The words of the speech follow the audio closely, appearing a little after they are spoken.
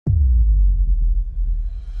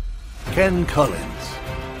Ken Collins.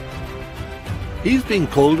 He's been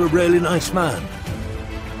called a really nice man.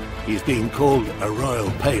 He's been called a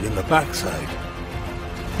royal pain in the backside.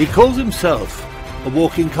 He calls himself a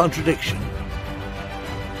walking contradiction.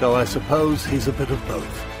 Though I suppose he's a bit of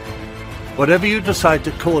both. Whatever you decide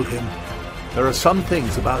to call him, there are some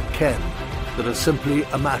things about Ken that are simply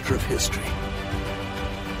a matter of history.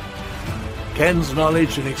 Ken's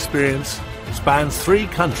knowledge and experience spans 3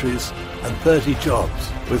 countries and 30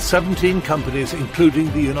 jobs, with 17 companies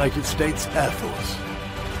including the United States Air Force.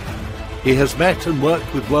 He has met and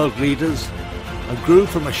worked with world leaders and grew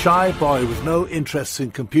from a shy boy with no interests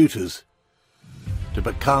in computers to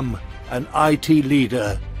become an IT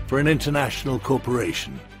leader for an international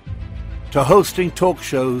corporation, to hosting talk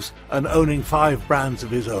shows and owning 5 brands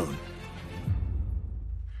of his own.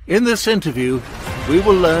 In this interview, we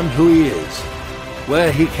will learn who he is,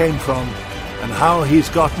 where he came from, and how he's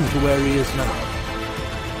gotten to where he is now.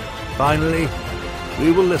 Finally,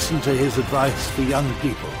 we will listen to his advice for young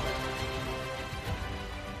people.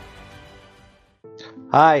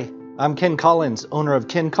 Hi, I'm Ken Collins, owner of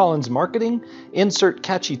Ken Collins Marketing, Insert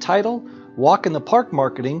Catchy Title, Walk in the Park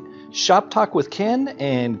Marketing, Shop Talk with Ken,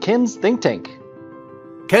 and Ken's Think Tank.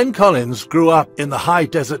 Ken Collins grew up in the high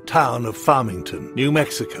desert town of Farmington, New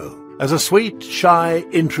Mexico, as a sweet, shy,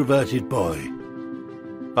 introverted boy.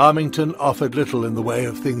 Farmington offered little in the way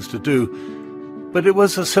of things to do, but it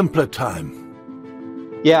was a simpler time.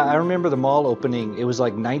 Yeah, I remember the mall opening. It was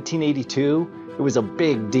like 1982. It was a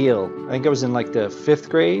big deal. I think I was in like the 5th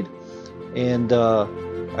grade, and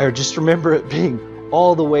I just remember it being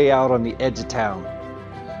all the way out on the edge of town.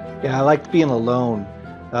 Yeah, I liked being alone.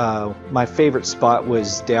 My favorite spot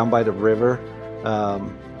was down by the river.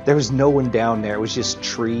 There was no one down there. It was just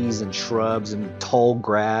trees and shrubs and tall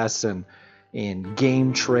grass and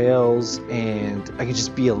game trails, and I could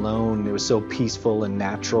just be alone. It was so peaceful and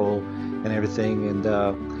natural and everything,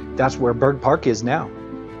 and that's where Berg Park is now.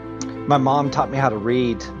 My mom taught me how to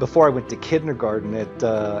read before I went to kindergarten at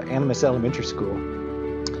Animas Elementary School.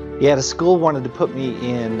 Yeah, the school wanted to put me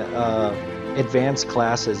in advanced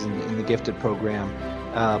classes in the gifted program,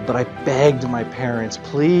 but I begged my parents,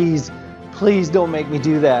 please don't make me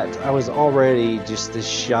do that. I was already just this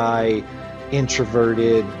shy,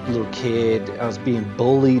 introverted little kid. I was being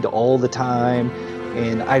bullied all the time,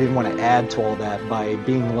 and I didn't want to add to all that by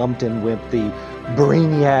being lumped in with the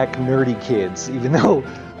brainiac, nerdy kids, even though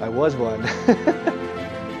I was one.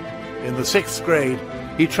 In the 6th grade,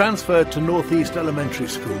 he transferred to Northeast Elementary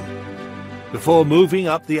School before moving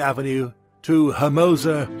up the avenue to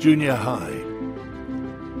Hermosa Junior High.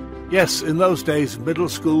 Yes, in those days, middle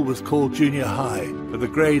school was called junior high for the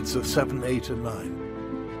grades of 7, 8, and 9.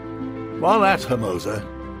 While at Hermosa,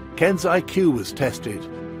 Ken's IQ was tested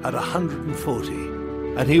at 140,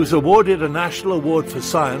 and he was awarded a National Award for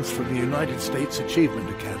Science from the United States Achievement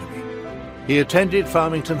Academy. He attended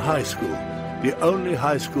Farmington High School, the only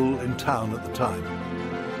high school in town at the time.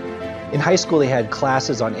 In high school, they had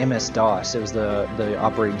classes on MS-DOS. It was the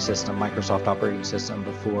operating system, Microsoft operating system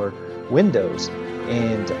before Windows,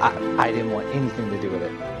 and I didn't want anything to do with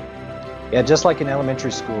it. Yeah, just like in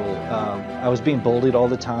elementary school, I was being bullied all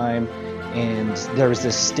the time, and there was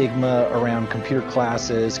this stigma around computer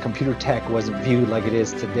classes. Computer tech wasn't viewed like it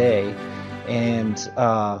is today, and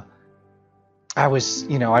I was,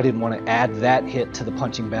 I didn't want to add that hit to the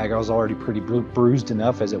punching bag. I was already pretty bruised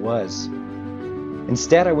enough as it was.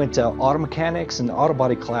 Instead, I went to auto mechanics and auto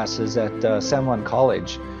body classes at San Juan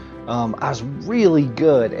College. I was really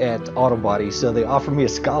good at auto body, so they offered me a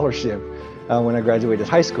scholarship when I graduated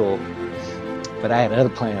high school, but I had other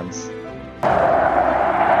plans.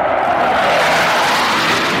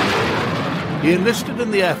 He enlisted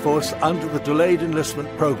in the Air Force under the Delayed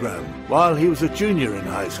Enlistment Program while he was a junior in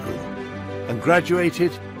high school, and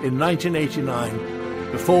graduated in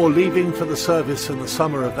 1989 before leaving for the service in the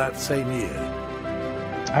summer of that same year.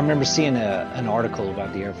 I remember seeing an article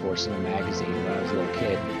about the Air Force in a magazine when I was a little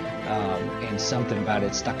kid, and something about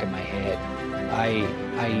it stuck in my head.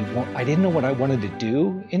 I didn't know what I wanted to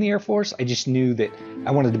do in the Air Force. I just knew that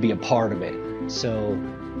I wanted to be a part of it. So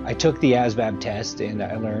I took the ASVAB test, and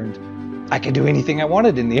I learned I could do anything I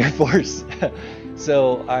wanted in the Air Force.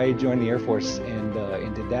 So I joined the Air Force and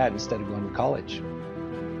did that instead of going to college.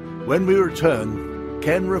 When we return,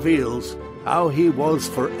 Ken reveals how he was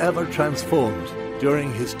forever transformed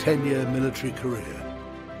during his 10-year military career.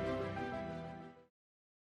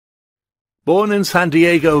 Born in San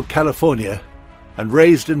Diego, California, and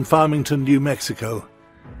raised in Farmington, New Mexico,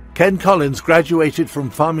 Ken Collins graduated from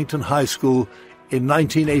Farmington High School in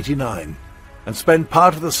 1989 and spent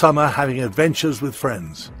part of the summer having adventures with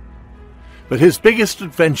friends. But his biggest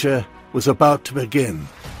adventure was about to begin.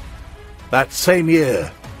 That same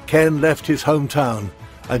year, Ken left his hometown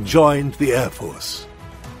and joined the Air Force.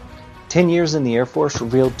 10 years in the Air Force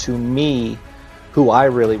revealed to me who I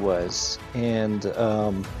really was, and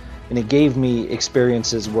it gave me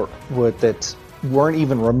experiences that weren't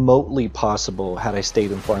even remotely possible had I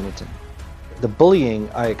stayed in Farmington. The bullying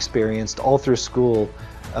I experienced all through school,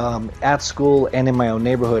 at school and in my own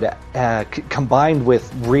neighborhood, combined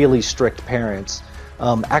with really strict parents,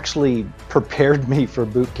 actually prepared me for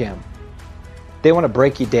boot camp. They want to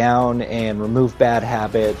break you down and remove bad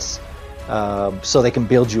habits so they can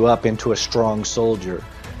build you up into a strong soldier.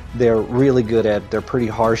 They're really good at it. They're pretty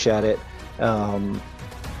harsh at it.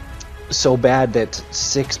 So bad that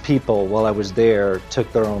 6 people while I was there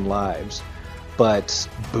took their own lives. But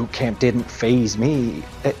boot camp didn't faze me.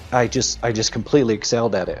 I just completely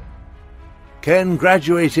excelled at it. Ken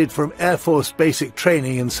graduated from Air Force Basic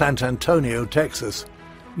Training in San Antonio, Texas.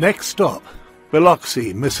 Next stop,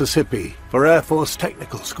 Biloxi, Mississippi, for Air Force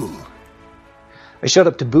Technical School. I showed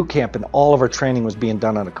up to boot camp and all of our training was being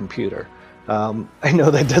done on a computer. I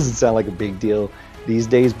know that doesn't sound like a big deal these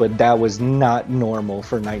days, but that was not normal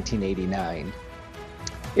for 1989.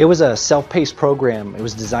 It was a self-paced program. It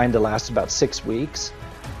was designed to last about 6 weeks.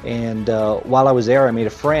 And while I was there, I made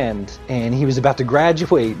a friend, and he was about to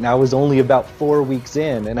graduate, and I was only about 4 weeks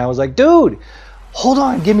in. And I was like, dude, hold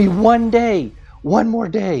on, give me one more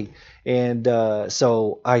day. And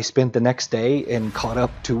so I spent the next day and caught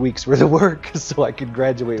up 2 weeks worth of work so I could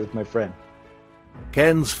graduate with my friend.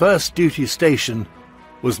 Ken's first duty station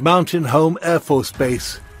was Mountain Home Air Force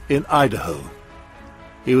Base in Idaho.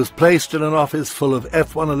 He was placed in an office full of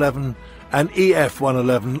F-111 and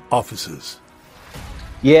EF-111 officers.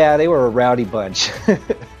 Yeah, they were a rowdy bunch.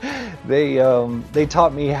 They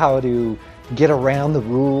taught me how to get around the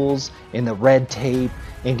rules and the red tape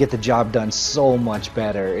and get the job done so much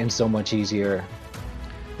better and so much easier.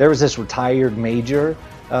 There was this retired major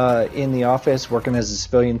in the office working as a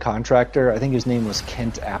civilian contractor. I think his name was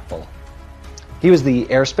Kent Apple. He was the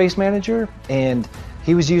airspace manager, and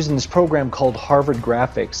he was using this program called Harvard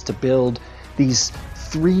Graphics to build these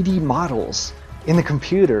 3D models in the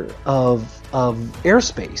computer of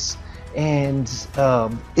airspace. And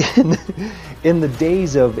in the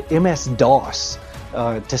days of MS-DOS,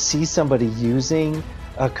 to see somebody using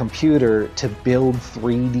a computer to build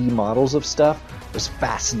 3D models of stuff was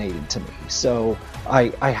fascinating to me. So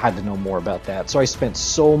I had to know more about that. So I spent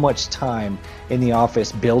so much time in the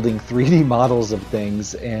office building 3D models of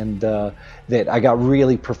things, and that I got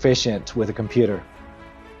really proficient with a computer.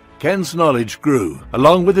 Ken's knowledge grew,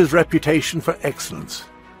 along with his reputation for excellence.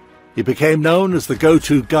 He became known as the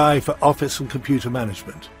go-to guy for office and computer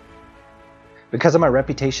management. Because of my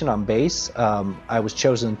reputation on base, I was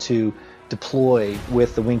chosen to deploy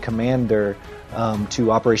with the wing commander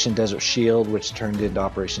to Operation Desert Shield, which turned into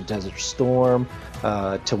Operation Desert Storm,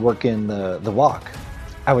 to work in the WOC.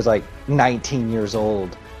 I was like 19 years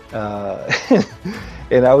old,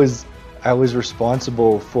 and I was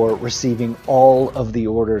responsible for receiving all of the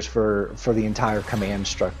orders for the entire command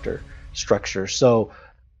structure. So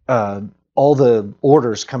all the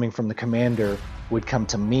orders coming from the commander would come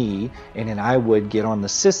to me, and then I would get on the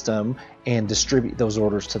system and distribute those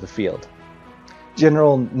orders to the field.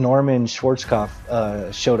 General Norman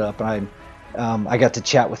Schwarzkopf showed up, and I got to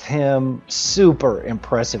chat with him. Super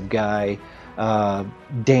impressive guy.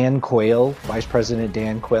 Dan Quayle, Vice President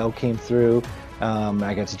Dan Quayle, came through.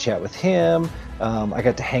 I got to chat with him. I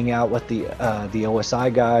got to hang out with the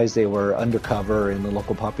OSI guys. They were undercover in the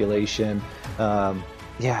local population.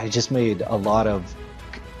 I just made a lot of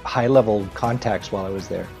high-level contacts while I was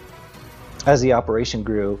there. As the operation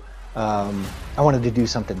grew, I wanted to do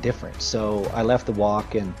something different, so I left the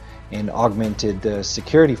WOC and augmented the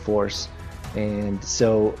security force. And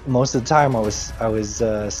so most of the time I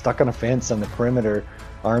was stuck on a fence on the perimeter,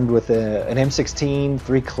 armed with an M16,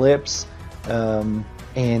 3 clips, and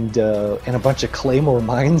a bunch of Claymore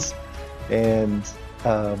mines. And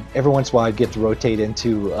every once in a while I'd get to rotate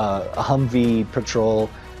into a Humvee patrol.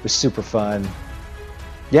 It was super fun.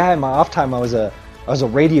 Yeah, in my off time I was a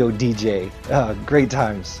radio DJ. Great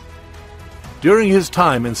times. During his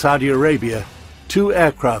time in Saudi Arabia, 2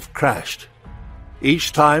 aircraft crashed.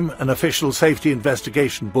 Each time, an official safety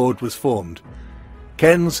investigation board was formed.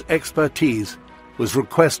 Ken's expertise was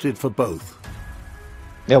requested for both.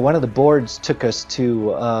 Yeah, one of the boards took us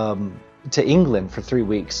to England for 3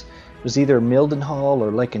 weeks. It was either Mildenhall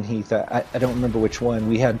or Lakenheath. I don't remember which one.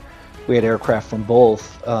 We had aircraft from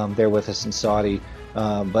both there with us in Saudi,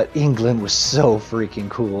 but England was so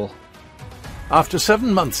freaking cool. After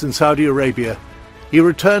 7 months in Saudi Arabia, he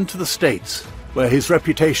returned to the States, where his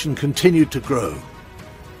reputation continued to grow.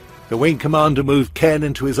 The wing commander moved Ken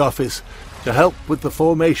into his office to help with the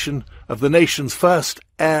formation of the nation's first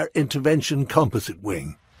air intervention composite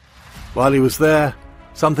wing. While he was there,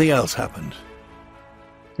 something else happened.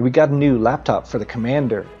 We got a new laptop for the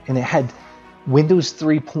commander, and it had Windows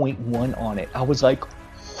 3.1 on it. I was like,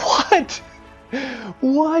 what?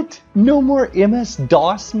 What? No more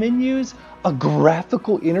MS-DOS menus? A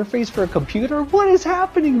graphical interface for a computer? What is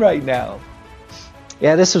happening right now?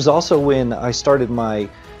 Yeah, this was also when I started my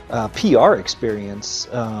PR experience.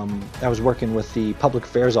 I was working with the public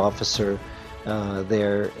affairs officer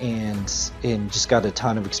there, and just got a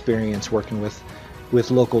ton of experience working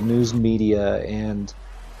with local news media, and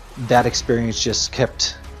that experience just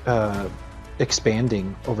kept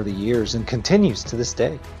expanding over the years and continues to this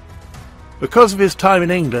day. Because of his time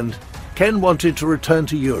in England, Ken wanted to return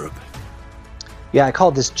to Europe. Yeah, I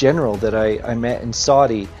called this general that I met in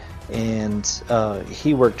Saudi, and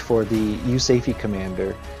he worked for the USAFE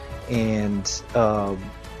commander, and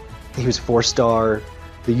he was a 4-star.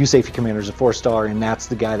 The USAFE commander is a 4-star, and that's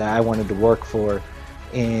the guy that I wanted to work for.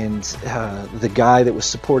 And the guy that was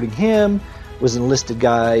supporting him was an enlisted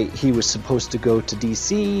guy. He was supposed to go to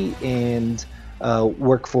DC and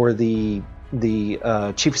work for the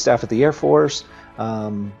chief of staff at the Air Force,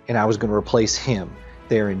 and I was going to replace him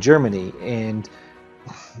there in Germany. And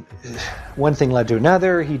one thing led to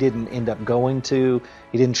another. He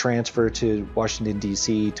didn't transfer to Washington,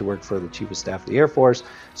 D.C. to work for the chief of staff of the Air Force,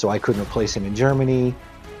 so I couldn't replace him in Germany.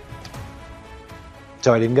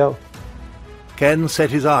 So I didn't go. Ken set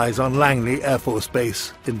his eyes on Langley Air Force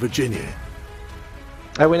Base in Virginia.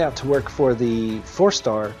 I went out to work for the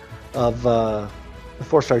 4-star of the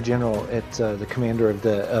 4-star general at the commander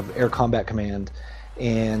of Air Combat Command,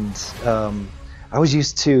 and I was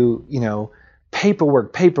used to,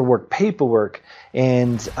 paperwork,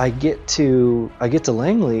 and I get to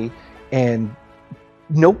Langley, and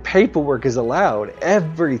no paperwork is allowed.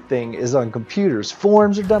 Everything is on computers.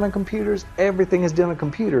 Forms are done on computers. Everything is done on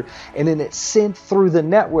computer, and then it's sent through the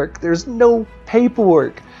network. There's no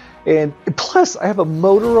paperwork. And plus, I have a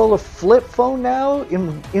Motorola flip phone now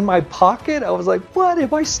in my pocket. I was like, what?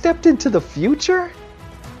 Have I stepped into the future?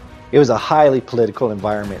 It was a highly political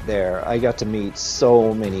environment there. I got to meet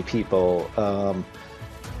so many people,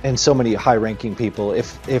 and so many high-ranking people.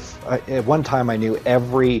 At one time I knew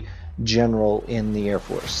every general in the Air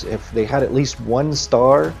Force. If they had at least 1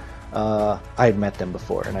 star, I had met them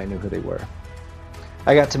before, and I knew who they were.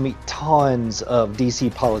 I got to meet tons of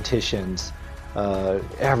DC politicians.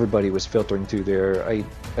 Everybody was filtering through there.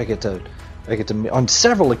 I get to on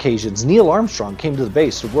several occasions. Neil Armstrong came to the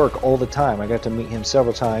base to work all the time. I got to meet him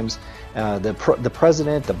several times. The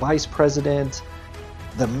president, the vice president,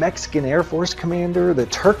 the Mexican Air Force commander, the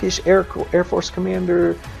Turkish Air Force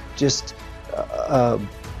commander, just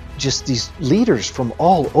these leaders from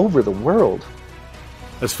all over the world.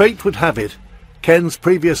 As fate would have it, Ken's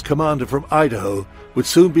previous commander from Idaho would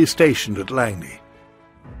soon be stationed at Langley.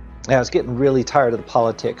 I was getting really tired of the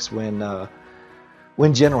politics when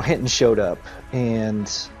General Hinton showed up, and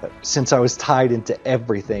since I was tied into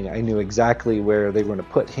everything, I knew exactly where they were going to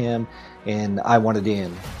put him, and I wanted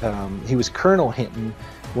in. He was Colonel Hinton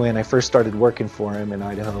when I first started working for him in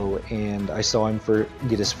Idaho, and I saw him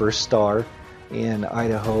get his first star in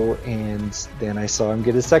Idaho, and then I saw him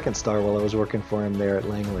get his second star while I was working for him there at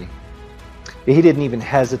Langley. He didn't even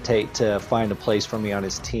hesitate to find a place for me on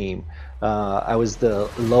his team. I was the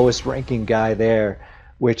lowest ranking guy there,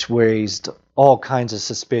 which raised all kinds of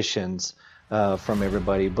suspicions from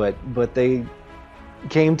everybody, but they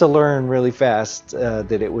came to learn really fast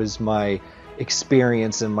that it was my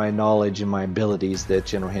experience and my knowledge and my abilities that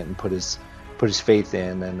General Hinton put his faith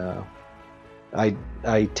in, and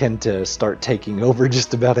I tend to start taking over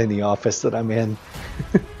just about any office that I'm in.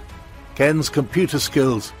 Ken's computer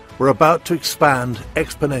skills were about to expand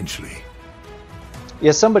exponentially.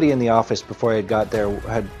 Yeah, somebody in the office before I got there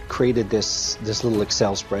had created this little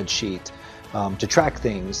Excel spreadsheet to track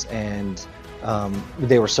things, and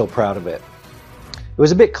they were so proud of it. It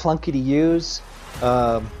was a bit clunky to use.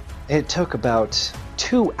 It took about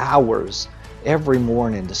 2 hours every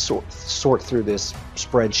morning to sort through this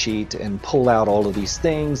spreadsheet and pull out all of these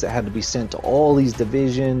things that had to be sent to all these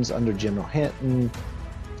divisions under General Hinton.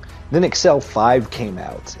 Then Excel 5 came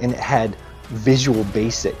out, and it had Visual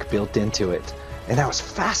Basic built into it. And that was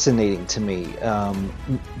fascinating to me,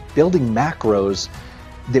 building macros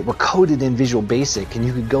that were coded in Visual Basic, and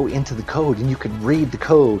you could go into the code and you could read the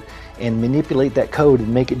code and manipulate that code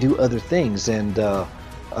and make it do other things, and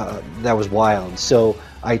that was wild. So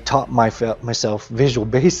I taught myself Visual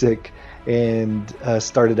Basic and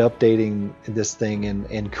started updating this thing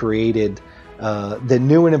and created the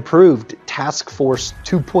new and improved Task Force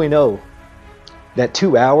 2.0. That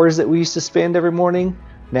 2 hours that we used to spend every morning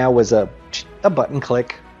now was a button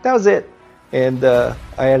click. That was it. And I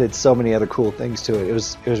added so many other cool things to it. It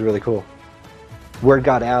was really cool. Word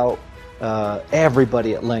got out.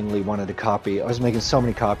 Everybody at Langley wanted a copy. I was making so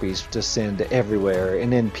many copies to send everywhere.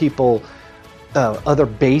 And then people, other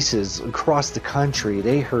bases across the country,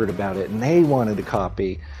 they heard about it and they wanted a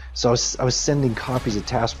copy. So I was sending copies of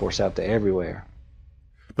Task Force out to everywhere.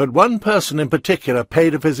 But one person in particular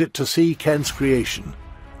paid a visit to see Ken's creation,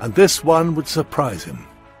 and this one would surprise him.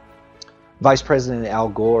 Vice President Al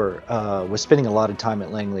Gore was spending a lot of time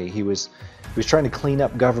at Langley. He was trying to clean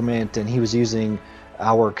up government, and he was using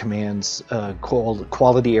our command's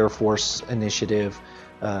Quality Air Force Initiative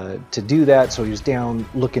to do that. So he was down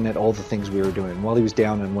looking at all the things we were doing. While he was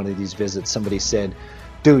down on one of these visits, somebody said,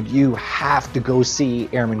 "Dude, you have to go see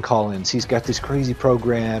Airman Collins. He's got this crazy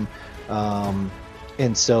program."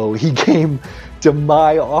 And so he came to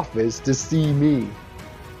my office to see me.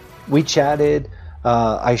 We chatted.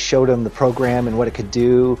 I showed him the program and what it could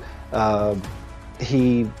do.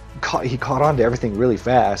 He caught on to everything really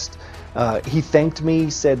fast. He thanked me,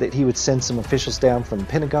 said that he would send some officials down from the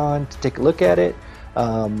Pentagon to take a look at it.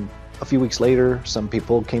 A few weeks later, some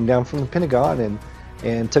people came down from the Pentagon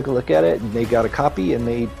and took a look at it, and they got a copy and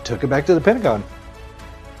they took it back to the Pentagon.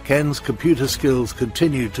 Ken's computer skills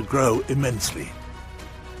continued to grow immensely.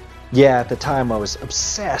 Yeah, at the time I was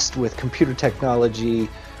obsessed with computer technology,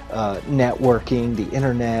 networking, the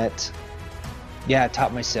internet. Yeah, I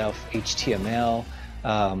taught myself HTML.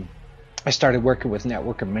 I started working with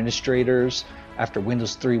network administrators after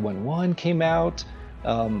Windows 3.1 came out.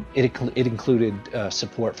 It included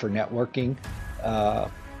support for networking.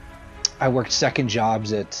 I worked second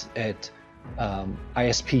jobs at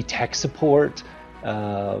ISP tech support,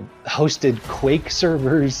 hosted Quake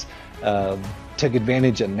servers, took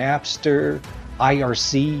advantage of Napster,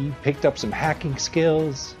 IRC, picked up some hacking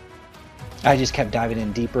skills. I just kept diving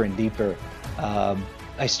in deeper and deeper.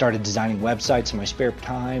 I started designing websites in my spare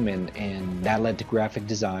time, and that led to graphic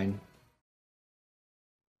design.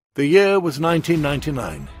 The year was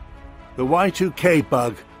 1999. The Y2K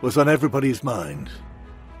bug was on everybody's mind.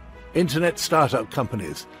 Internet startup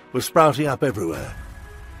companies were sprouting up everywhere.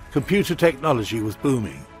 Computer technology was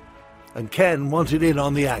booming, and Ken wanted in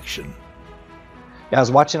on the action. I was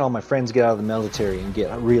watching all my friends get out of the military and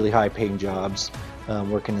get really high-paying jobs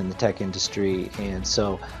working in the tech industry, and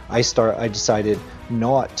so I decided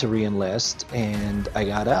not to re-enlist, and I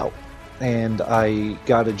got out. And I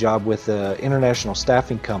got a job with an international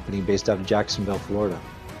staffing company based out of Jacksonville, Florida.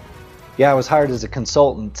 Yeah, I was hired as a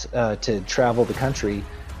consultant to travel the country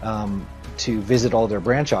to visit all their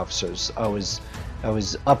branch officers. I was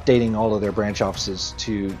updating all of their branch offices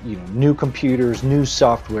to new computers, new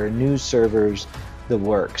software, new servers, the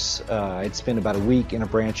works. I'd spend about a week in a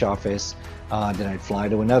branch office, then I'd fly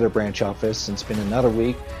to another branch office and spend another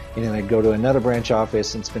week, and then I'd go to another branch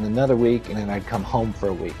office and spend another week, and then I'd come home for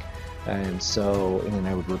a week. And then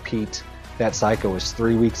I would repeat that cycle. It was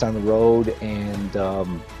 3 weeks on the road and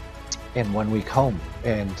 1 week home.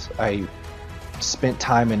 And I spent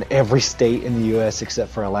time in every state in the U.S.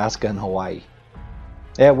 except for Alaska and Hawaii.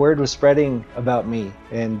 Yeah, word was spreading about me,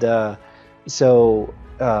 and I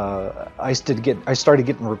started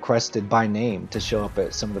getting requested by name to show up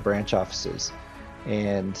at some of the branch offices.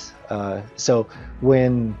 And so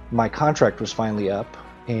when my contract was finally up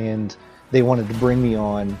and they wanted to bring me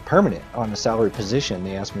on permanent on a salary position,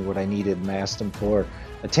 they asked me what I needed, and I asked them for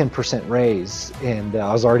a 10% raise. And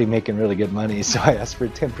I was already making really good money, so I asked for a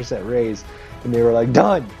 10% raise, and they were like,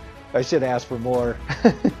 "Done." I should have asked for more.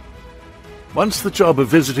 Once the job of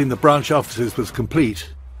visiting the branch offices was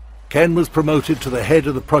complete, Ken was promoted to the head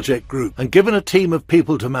of the project group and given a team of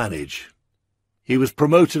people to manage. He was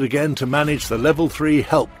promoted again to manage the Level 3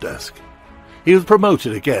 help desk. He was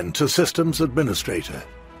promoted again to systems administrator.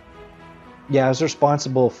 Yeah, I was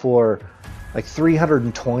responsible for like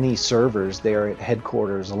 320 servers there at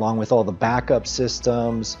headquarters, along with all the backup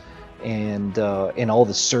systems and all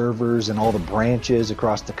the servers and all the branches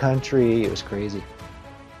across the country. It was crazy.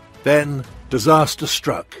 Then disaster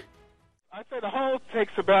struck. I'd say the whole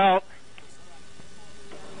takes about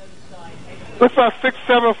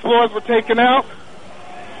 6-7 floors were taken out.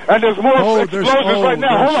 And there's more explosions right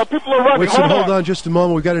now. Hold on, people are running. Hold on just a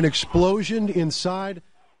moment. We've got an explosion inside.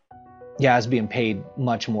 Yeah, I was being paid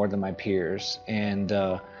much more than my peers. And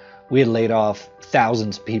we had laid off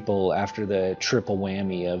thousands of people after the triple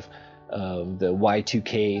whammy of the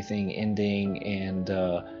Y2K thing ending and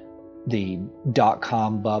the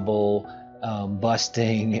dot-com bubble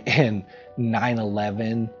busting and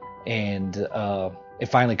 9/11. And it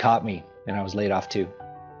finally caught me. and I was laid off too.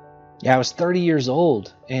 Yeah, I was 30 years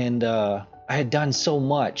old, and I had done so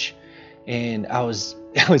much, and I was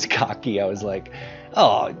cocky. I was like,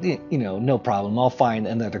 oh, no problem. I'll find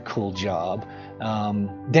another cool job.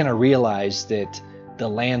 Then I realized that the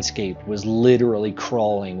landscape was literally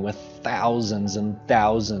crawling with thousands and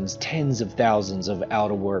thousands, tens of thousands of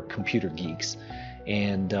out-of-work computer geeks.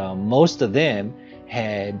 And most of them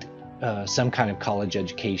had some kind of college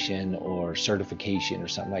education or certification or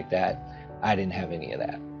something like that. I didn't have any of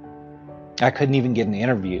that. I couldn't even get an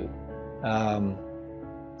interview.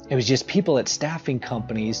 It was just people at staffing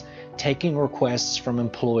companies taking requests from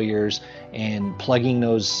employers and plugging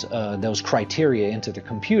those criteria into the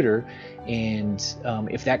computer. And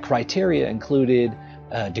if that criteria included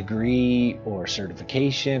a degree or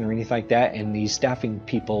certification or anything like that, and these staffing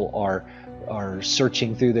people are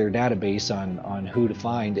searching through their database on who to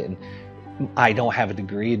find, and I don't have a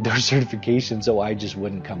degree or certification, so I just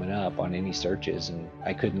wasn't coming up on any searches, and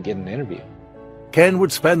I couldn't get an interview. Ken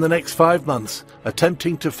would spend the next 5 months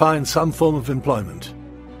attempting to find some form of employment.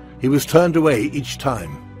 He was turned away each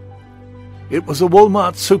time. It was a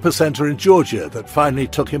Walmart supercenter in Georgia that finally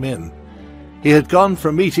took him in. He had gone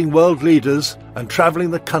from meeting world leaders and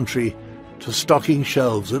traveling the country to stocking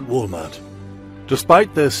shelves at Walmart.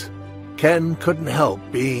 Despite this, Ken couldn't help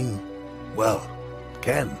being, well,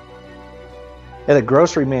 Ken. Yeah, the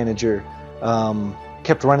grocery manager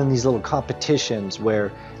kept running these little competitions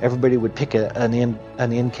where everybody would pick an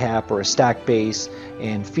end cap or a stack base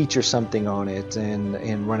and feature something on it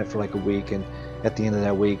and run it for like a week, and at the end of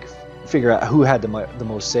that week figure out who had the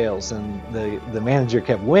most sales, and the manager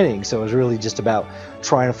kept winning. So it was really just about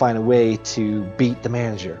trying to find a way to beat the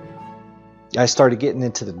manager. I started getting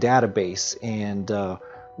into the database and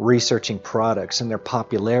researching products and their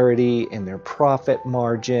popularity and their profit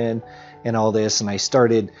margin and all this, and I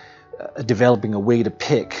started developing a way to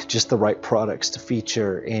pick just the right products to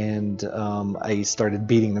feature, and I started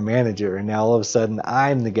beating the manager, and now all of a sudden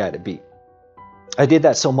I'm the guy to beat. I did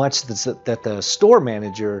that so much that the store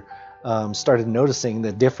manager started noticing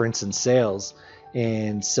the difference in sales,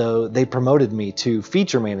 and so they promoted me to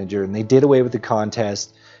feature manager, and they did away with the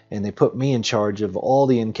contest, and they put me in charge of all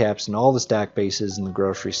the end caps and all the stack bases in the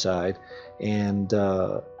grocery side, and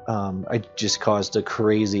I just caused a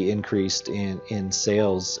crazy increase in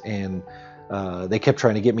sales, and they kept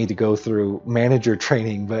trying to get me to go through manager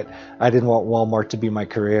training, but I didn't want Walmart to be my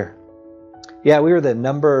career. Yeah, we were the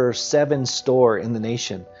number 7 store in the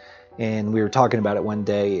nation, and we were talking about it one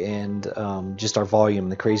day, and just our volume,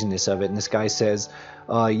 the craziness of it, and this guy says,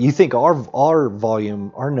 you think our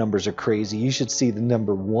volume, our numbers are crazy, you should see the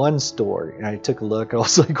number 1 store. And I took a look, and I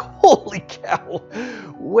was like, holy cow,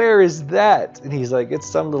 where is that? And he's like, it's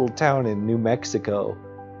some little town in New Mexico.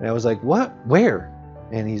 And I was like, what? Where?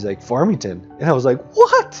 And he's like, Farmington. And I was like,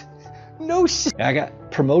 what? No shit. I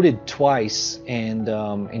got promoted twice and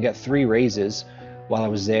got 3 raises while I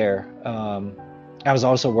was there. I was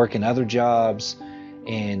also working other jobs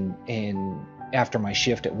and after my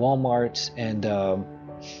shift at Walmart, and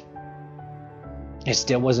it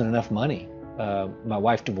still wasn't enough money. My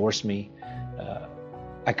wife divorced me.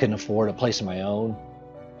 I couldn't afford a place of my own.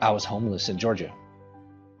 I was homeless in Georgia.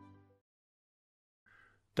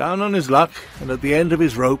 Down on his luck and at the end of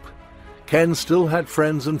his rope, Ken still had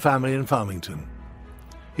friends and family in Farmington.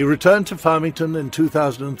 He returned to Farmington in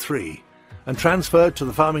 2003 and transferred to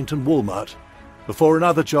the Farmington Walmart before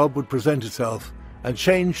another job would present itself and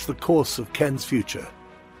change the course of Ken's future.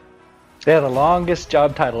 They had the longest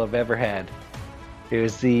job title I've ever had. It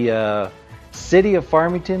was the City of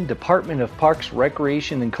Farmington Department of Parks,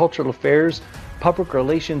 Recreation and Cultural Affairs, Public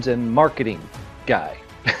Relations and Marketing guy.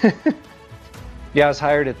 Yeah, I was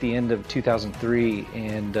hired at the end of 2003,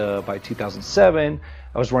 and by 2007,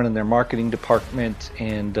 I was running their marketing department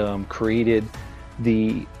and created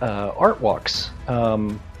the art walks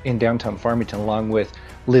in downtown Farmington, along with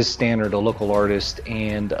Liz Stannard, a local artist,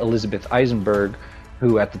 and Elizabeth Eisenberg,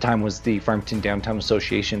 who at the time was the Farmington Downtown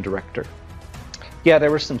Association director. Yeah, there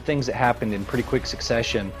were some things that happened in pretty quick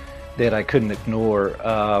succession that I couldn't ignore.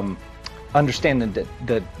 Understanding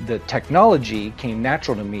that the technology came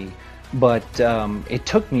natural to me, but it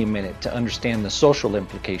took me a minute to understand the social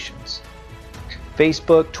implications.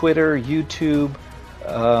 Facebook, Twitter, YouTube,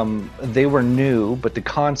 they were new, but the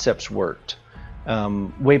concepts worked.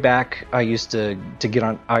 Way back, I used to get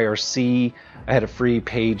on IRC. I had a free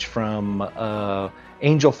page from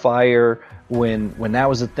Angel Fire when that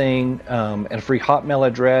was a thing, and a free Hotmail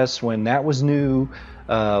address when that was new.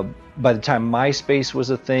 By the time MySpace was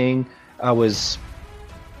a thing, I was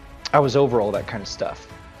over all that kind of stuff.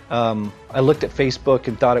 I looked at Facebook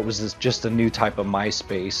and thought it was just a new type of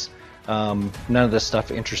MySpace. None of this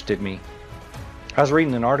stuff interested me. I was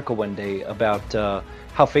reading an article one day about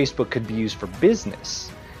how Facebook could be used for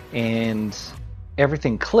business, and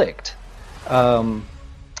everything clicked.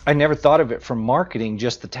 I never thought of it from marketing,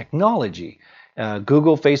 just the technology.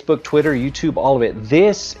 Google, Facebook, Twitter, YouTube, all of it.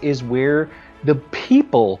 This is where the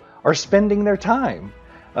people are spending their time.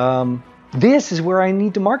 This is where I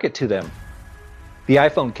need to market to them. The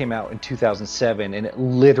iPhone came out in 2007, and it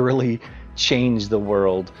literally changed the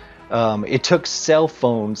world. It took cell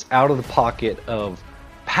phones out of the pocket of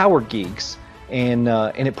power geeks, and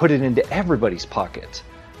it put it into everybody's pocket.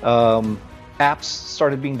 Apps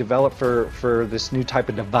started being developed for this new type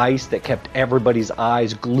of device that kept everybody's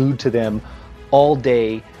eyes glued to them all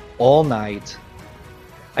day, all night.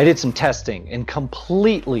 I did some testing and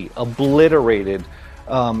completely obliterated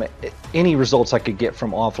any results I could get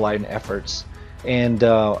from offline efforts. And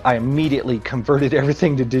I immediately converted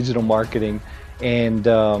everything to digital marketing, and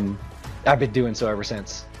I've been doing so ever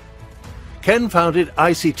since. Ken founded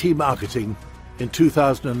ICT Marketing in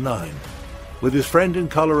 2009 with his friend in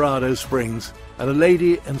Colorado Springs and a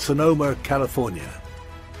lady in Sonoma, California.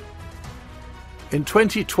 In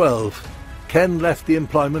 2012, Ken left the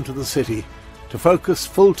employment of the city to focus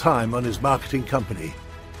full-time on his marketing company.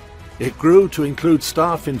 It grew to include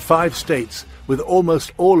staff in 5 states, with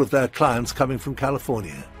almost all of their clients coming from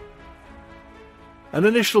California. An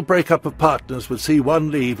initial breakup of partners would see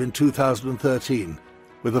one leave in 2013,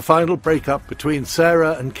 with the final breakup between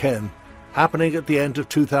Sarah and Ken happening at the end of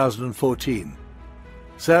 2014.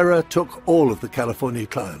 Sarah took all of the California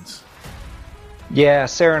clients. Yeah,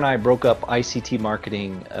 Sarah and I broke up ICT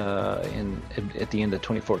Marketing at the end of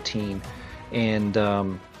 2014,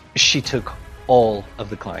 and she took all of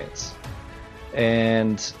the clients.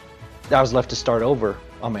 And I was left to start over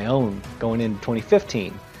on my own going into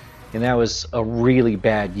 2015, and that was a really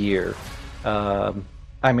bad year. I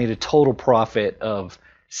made a total profit of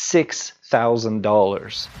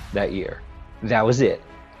 $6,000 that year. That was it.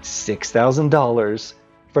 $6,000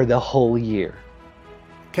 for the whole year.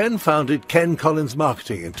 Ken founded Ken Collins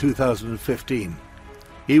Marketing in 2015.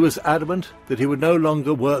 He was adamant that he would no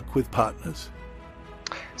longer work with partners.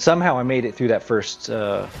 Somehow I made it through that first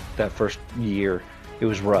year. It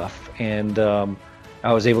was rough, and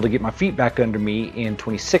I was able to get my feet back under me in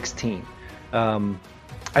 2016.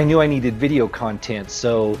 I knew I needed video content,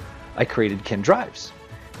 so I created Ken Drives,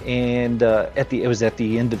 and it was at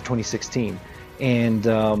the end of 2016, and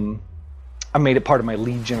I made it part of my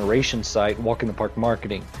lead generation site, Walk in the Park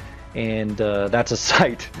Marketing, and that's a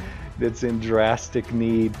site that's in drastic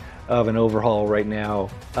need of an overhaul right now.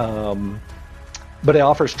 But it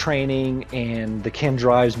offers training and the Ken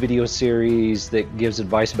Drives video series that gives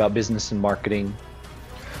advice about business and marketing.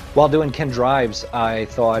 While doing Ken Drives, I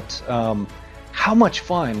thought, how much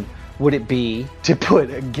fun would it be to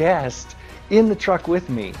put a guest in the truck with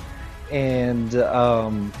me and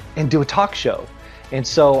do a talk show? And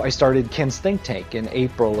so I started Ken's Think Tank in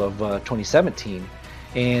April of 2017,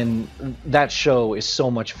 and that show is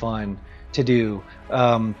so much fun to do.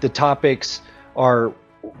 The topics are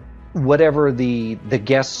whatever the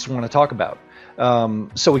guests want to talk about.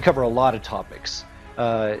 So we cover a lot of topics.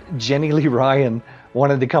 Jenny Lee Ryan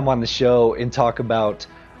wanted to come on the show and talk about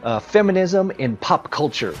feminism in pop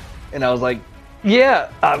culture. And I was like, yeah,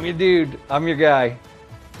 I'm your dude. I'm your guy.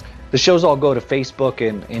 The shows all go to Facebook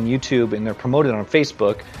and YouTube, and they're promoted on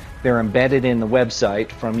Facebook. They're embedded in the website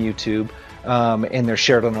from YouTube, and they're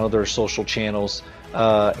shared on other social channels.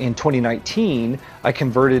 In 2019, I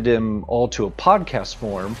converted them all to a podcast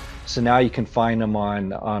form. So now you can find them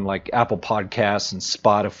on like Apple Podcasts and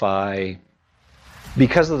Spotify.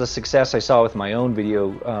 Because of the success I saw with my own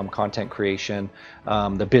video content creation,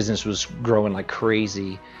 the business was growing like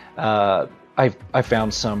crazy. I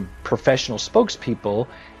found some professional spokespeople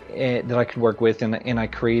that I could work with, and I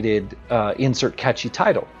created Insert Catchy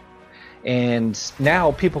Title. And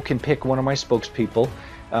now people can pick one of my spokespeople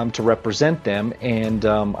to represent them, and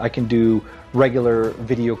I can do regular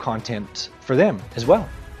video content for them as well.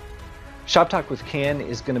 Shop Talk with Ken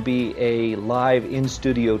is going to be a live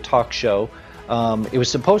in-studio talk show. It was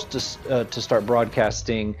supposed to start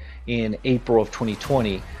broadcasting in April of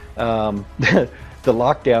 2020. The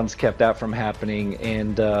lockdowns kept that from happening,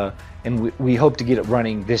 and we hope to get it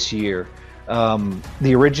running this year.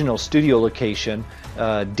 The original studio location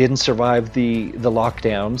didn't survive the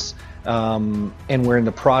lockdowns, and we're in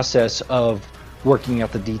the process of working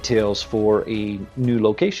out the details for a new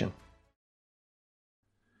location.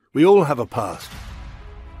 We all have a past.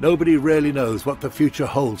 Nobody really knows what the future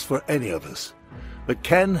holds for any of us. But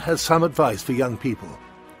Ken has some advice for young people.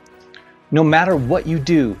 No matter what you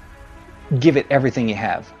do, give it everything you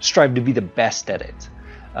have. Strive to be the best at it.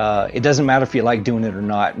 It doesn't matter if you like doing it or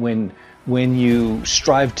not. When you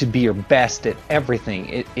strive to be your best at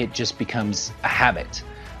everything, it just becomes a habit.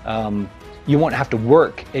 You won't have to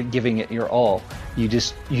work at giving it your all. You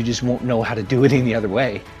just won't know how to do it any other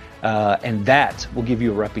way. And that will give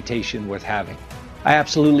you a reputation worth having. I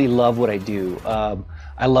absolutely love what I do.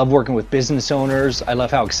 I love working with business owners. I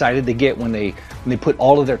love how excited they get when they put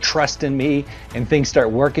all of their trust in me and things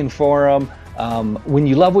start working for them. When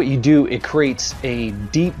you love what you do, it creates a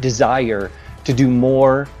deep desire to do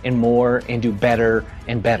more and more and do better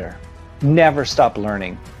and better. Never stop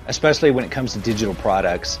learning, especially when it comes to digital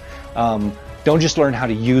products. Don't just learn how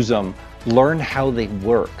to use them, learn how they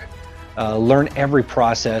work. Learn every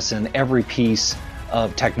process and every piece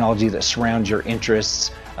of technology that surrounds your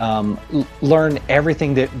interests. Learn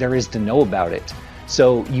everything that there is to know about it.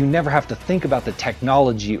 So you never have to think about the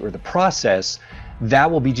technology or the process.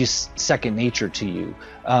 That will be just second nature to you.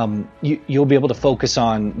 You'll be able to focus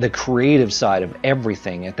on the creative side of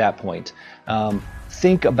everything at that point.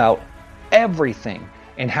 Think about everything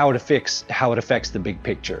and how it affects the big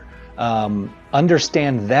picture.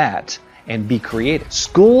 Understand that and be creative.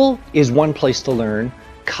 School is one place to learn.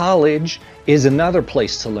 College is another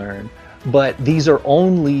place to learn. But these are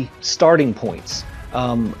only starting points.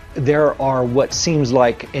 There are what seems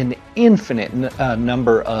like an infinite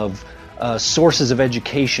number of sources of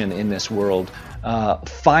education in this world.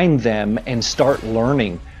 Find them and start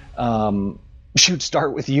learning.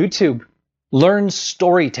 Start with YouTube. Learn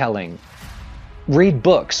storytelling. Read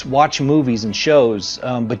books, watch movies and shows,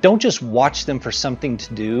 but don't just watch them for something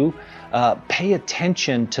to do. Pay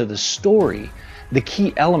attention to the story, the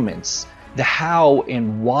key elements, the how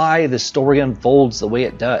and why the story unfolds the way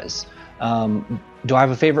it does. Do I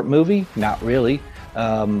have a favorite movie? Not really.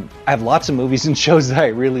 I have lots of movies and shows that I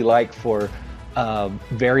really like for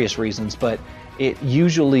various reasons, but it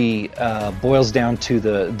usually boils down to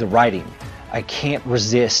the writing. I can't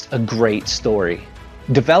resist a great story.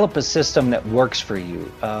 Develop a system that works for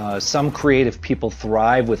you. Some creative people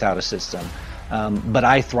thrive without a system, but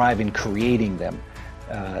I thrive in creating them.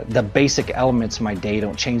 The basic elements of my day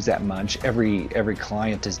don't change that much. Every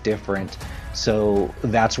client is different, so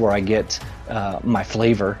that's where I get my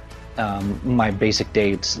flavor. My basic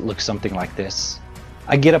day looks something like this.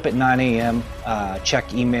 I get up at 9 a.m.,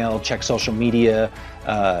 check email, check social media,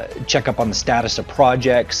 check up on the status of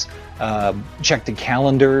projects, check the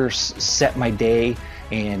calendars, set my day,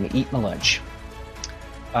 and eat my lunch.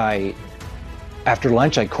 After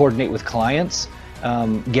lunch, I coordinate with clients,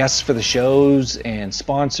 guests for the shows and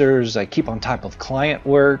sponsors. I keep on top of client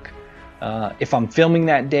work. If I'm filming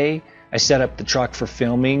that day, I set up the truck for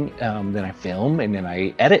filming, then I film, and then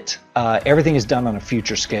I edit. Everything is done on a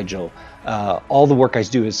future schedule. All the work I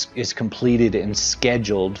do is completed and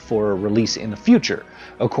scheduled for release in the future,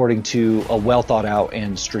 according to a well thought out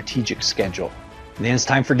and strategic schedule. And then it's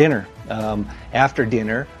time for dinner. After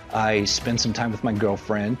dinner, I spend some time with my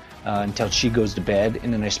girlfriend until she goes to bed,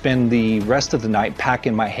 and then I spend the rest of the night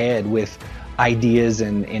packing my head with ideas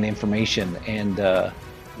and information, and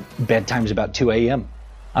bedtime's about 2 a.m.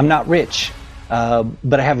 I'm not rich,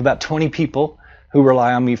 but I have about 20 people who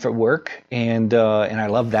rely on me for work, and I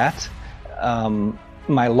love that.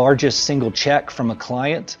 My largest single check from a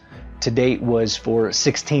client to date was for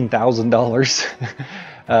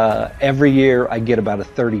 $16,000. Every year I get about a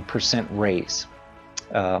 30% raise.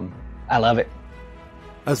 I love it.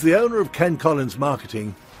 As the owner of Ken Collins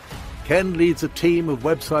Marketing, Ken leads a team of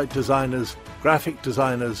website designers, graphic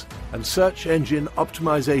designers, and search engine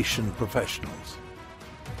optimization professionals.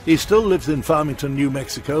 He still lives in Farmington, New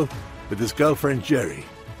Mexico, with his girlfriend Jerry.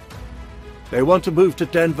 They want to move to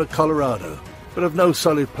Denver, Colorado, but have no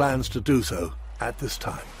solid plans to do so at this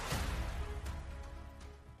time.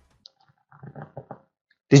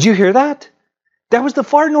 Did you hear that? That was the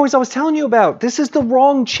fart noise I was telling you about. This is the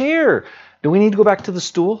wrong chair. Do we need to go back to the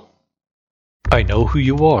stool? I know who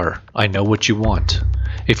you are. I know what you want.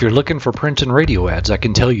 If you're looking for print and radio ads, I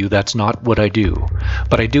can tell you that's not what I do.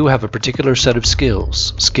 But I do have a particular set of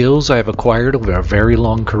skills. Skills I have acquired over a very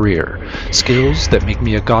long career. Skills that make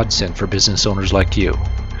me a godsend for business owners like you.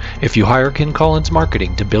 If you hire Ken Collins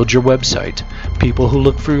Marketing to build your website, people who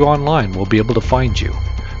look for you online will be able to find you.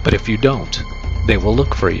 But if you don't, they will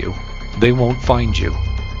look for you. They won't find you.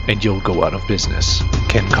 And you'll go out of business.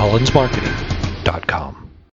 KenCollinsMarketing.com